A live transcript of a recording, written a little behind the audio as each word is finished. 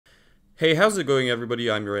Hey, how's it going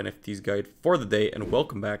everybody? I'm your NFT's guide for the day and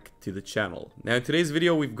welcome back to the channel. Now in today's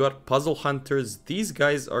video we've got Puzzle Hunters. These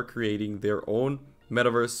guys are creating their own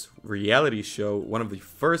Metaverse reality show, one of the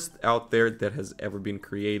first out there that has ever been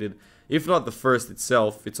created. If not the first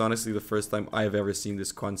itself, it's honestly the first time I've ever seen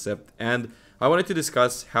this concept, and I wanted to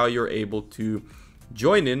discuss how you're able to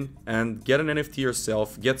join in and get an NFT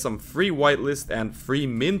yourself, get some free whitelist and free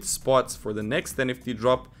mint spots for the next NFT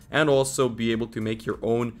drop, and also be able to make your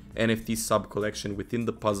own NFT sub-collection within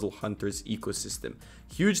the Puzzle Hunters ecosystem.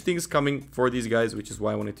 Huge things coming for these guys, which is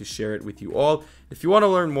why I wanted to share it with you all. If you want to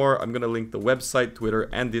learn more, I'm going to link the website, Twitter,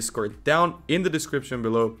 and Discord down in the description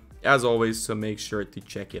below, as always, so make sure to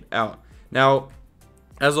check it out. Now,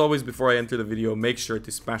 as always, before I enter the video, make sure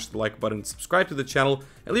to smash the like button, subscribe to the channel,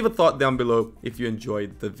 and leave a thought down below if you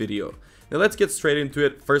enjoyed the video. Now let's get straight into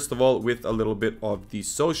it. First of all, with a little bit of the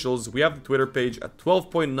socials. We have the Twitter page at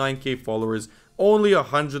 12.9k followers, only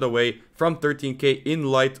 100 away from 13k in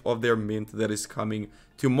light of their mint that is coming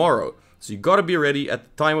tomorrow. So you gotta be ready at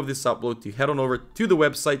the time of this upload to head on over to the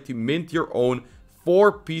website to mint your own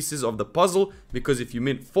 4 pieces of the puzzle, because if you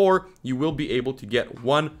mint 4, you will be able to get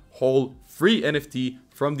 1 whole free NFT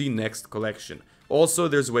from the next collection. Also,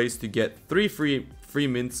 there's ways to get 3 free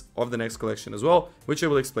mints of the next collection as well, which I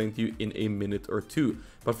will explain to you in a minute or two.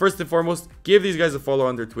 But first and foremost, give these guys a follow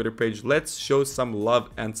on their Twitter page. Let's show some love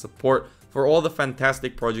and support for all the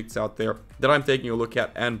fantastic projects out there that I'm taking a look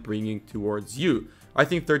at and bringing towards you. I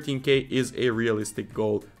think 13k is a realistic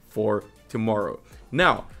goal for tomorrow.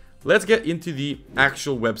 Now, let's get into the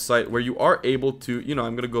actual website where you are able to, I'm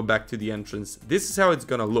going to go back to the entrance. This is how it's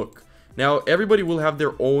going to look. Now, everybody will have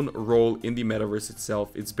their own role in the Metaverse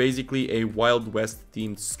itself. It's basically a Wild West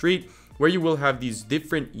themed street where you will have these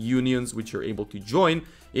different unions which you're able to join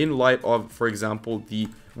in light of, for example, the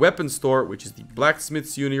weapon store, which is the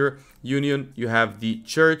blacksmiths union. You have the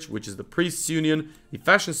church, which is the priests union, the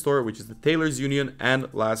fashion store, which is the tailors union,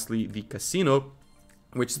 and lastly, the casino,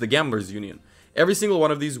 which is the gamblers union. Every single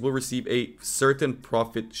one of these will receive a certain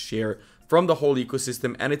profit share from the whole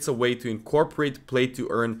ecosystem, and it's a way to incorporate play to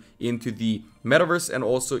earn into the Metaverse and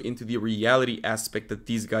also into the reality aspect that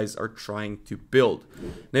these guys are trying to build.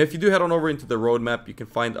 Now, if you do head on over into the roadmap, you can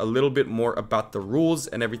find a little bit more about the rules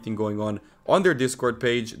and everything going on their Discord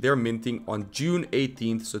page. They're minting on June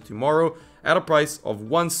 18th, so tomorrow, at a price of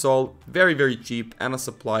 1 sol, very, very cheap, and a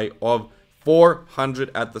supply of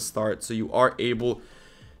 400 at the start. So you are able,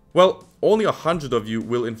 well, only 100 of you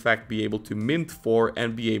will in fact be able to mint 4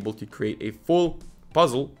 and be able to create a full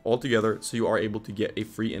puzzle altogether, so you are able to get a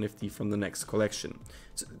free NFT from the next collection.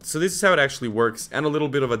 So this is how it actually works, and a little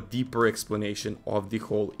bit of a deeper explanation of the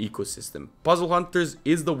whole ecosystem. Puzzle Hunters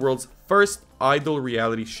is the world's first idol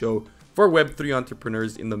reality show for Web3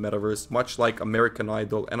 entrepreneurs in the Metaverse, much like American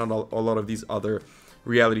Idol and a lot of these other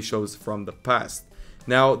reality shows from the past.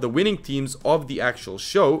 Now, the winning teams of the actual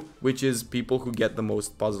show, which is people who get the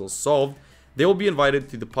most puzzles solved, they will be invited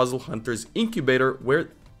to the Puzzle Hunters incubator, where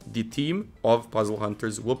the team of Puzzle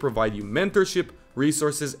Hunters will provide you mentorship,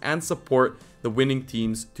 resources, and support the winning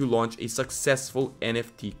teams to launch a successful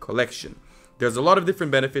NFT collection. There's a lot of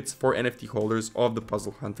different benefits for NFT holders of the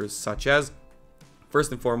Puzzle Hunters, such as,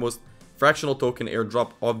 first and foremost, fractional token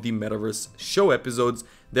airdrop of the Metaverse show episodes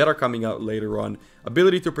that are coming out later on,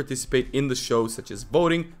 ability to participate in the show such as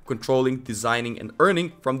voting, controlling, designing, and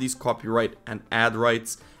earning from these copyright and ad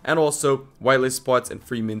rights, and also whitelist spots and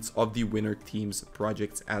free mints of the winner team's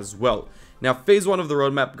projects as well. Now, phase 1 of the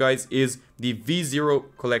roadmap, guys, is the V0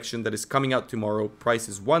 collection that is coming out tomorrow. Price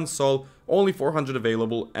is 1 sol, only 400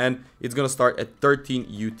 available, and it's going to start at 13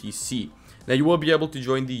 UTC. Now, you will be able to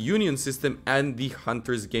join the Union system and the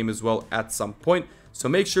Hunters game as well at some point, so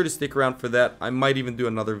make sure to stick around for that. I might even do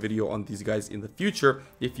another video on these guys in the future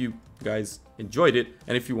if you guys enjoyed it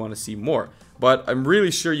and if you want to see more. But I'm really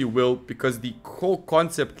sure you will, because the whole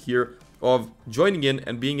concept here of joining in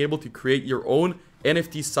and being able to create your own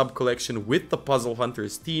NFT sub-collection with the Puzzle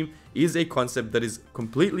Hunters team is a concept that is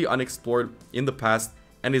completely unexplored in the past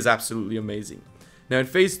and is absolutely amazing. Now, in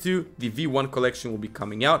phase 2, the V1 collection will be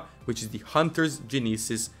coming out, which is the Hunters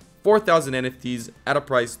Genesis, 4,000 NFTs at a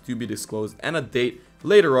price to be disclosed and a date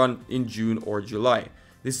later on in June or July.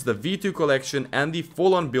 This is the V2 collection, and the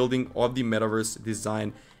full-on building of the Metaverse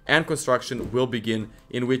design and construction will begin,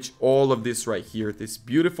 in which all of this right here, this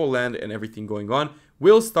beautiful land and everything going on,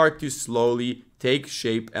 will start to slowly take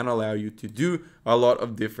shape and allow you to do a lot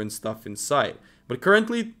of different stuff inside. But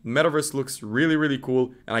currently, Metaverse looks really, really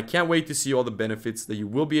cool, and I can't wait to see all the benefits that you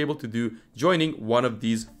will be able to do joining one of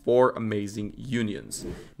these 4 amazing unions.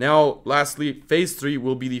 Now, lastly, phase 3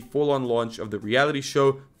 will be the full-on launch of the reality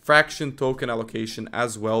show fraction token allocation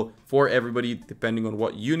as well for everybody, depending on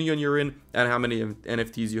what union you're in and how many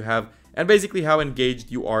NFTs you have, and basically how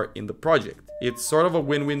engaged you are in the project. It's sort of a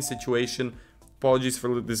win-win situation. Apologies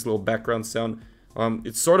for this little background sound.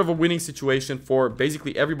 It's sort of a winning situation for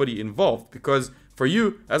basically everybody involved, because for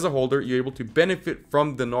you as a holder, you're able to benefit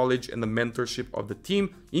from the knowledge and the mentorship of the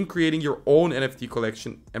team in creating your own NFT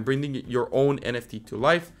collection and bringing your own NFT to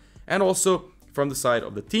life. And also from the side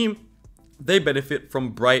of the team, they benefit from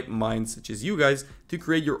bright minds such as you guys to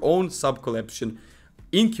create your own sub-collection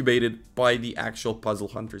incubated by the actual Puzzle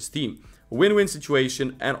Hunters team. Win-win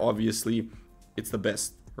situation, and obviously it's the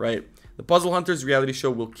best, right? The Puzzle Hunters reality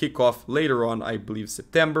show will kick off later on, I believe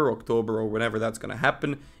September, October, or whenever that's going to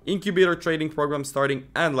happen. Incubator trading program starting,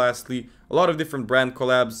 and lastly, a lot of different brand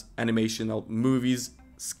collabs, animational movies.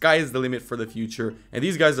 Sky's the limit for the future, and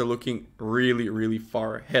these guys are looking really, really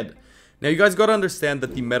far ahead. Now, you guys got to understand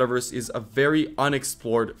that the metaverse is a very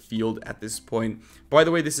unexplored field at this point. By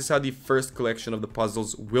the way, this is how the first collection of the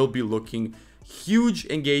puzzles will be looking. Huge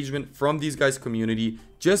engagement from these guys' community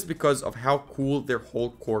just because of how cool their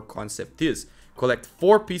whole core concept is. Collect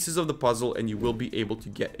 4 pieces of the puzzle and you will be able to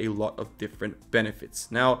get a lot of different benefits.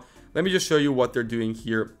 Now, let me just show you what they're doing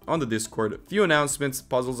here on the Discord. A few announcements.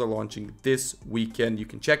 Puzzles are launching this weekend. You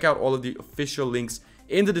can check out all of the official links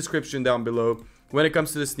in the description down below. When it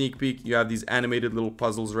comes to the sneak peek, you have these animated little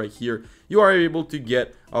puzzles right here. You are able to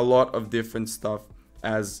get a lot of different stuff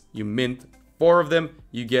as you mint 4 of them.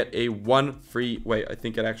 You get a 1 free, wait, I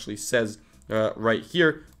think it actually says right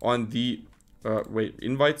here on the,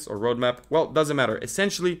 invites or roadmap. Well, doesn't matter.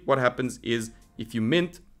 Essentially, what happens is if you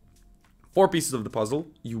mint 4 pieces of the puzzle,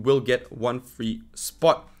 you will get 1 free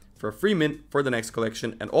spot for a free mint for the next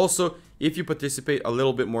collection. And also, if you participate a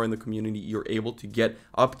little bit more in the community, you're able to get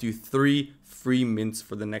up to 3 free mints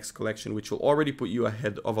for the next collection, which will already put you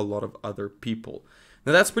ahead of a lot of other people.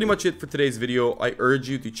 Now, that's pretty much it for today's video. I urge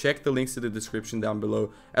you to check the links to the description down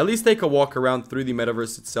below. At least take a walk around through the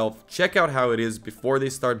metaverse itself. Check out how it is before they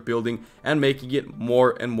start building and making it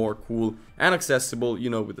more and more cool and accessible, you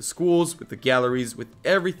know, with the schools, with the galleries, with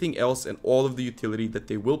everything else and all of the utility that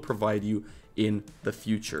they will provide you in the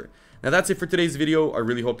future. Now, that's it for today's video. I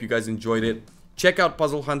really hope you guys enjoyed it. Check out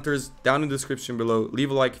Puzzle Hunters down in the description below. Leave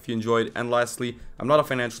a like if you enjoyed. And lastly, I'm not a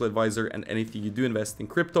financial advisor, and anything you do invest in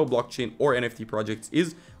crypto, blockchain, or NFT projects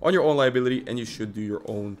is on your own liability, and you should do your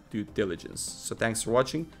own due diligence. So thanks for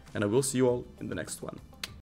watching, and I will see you all in the next one.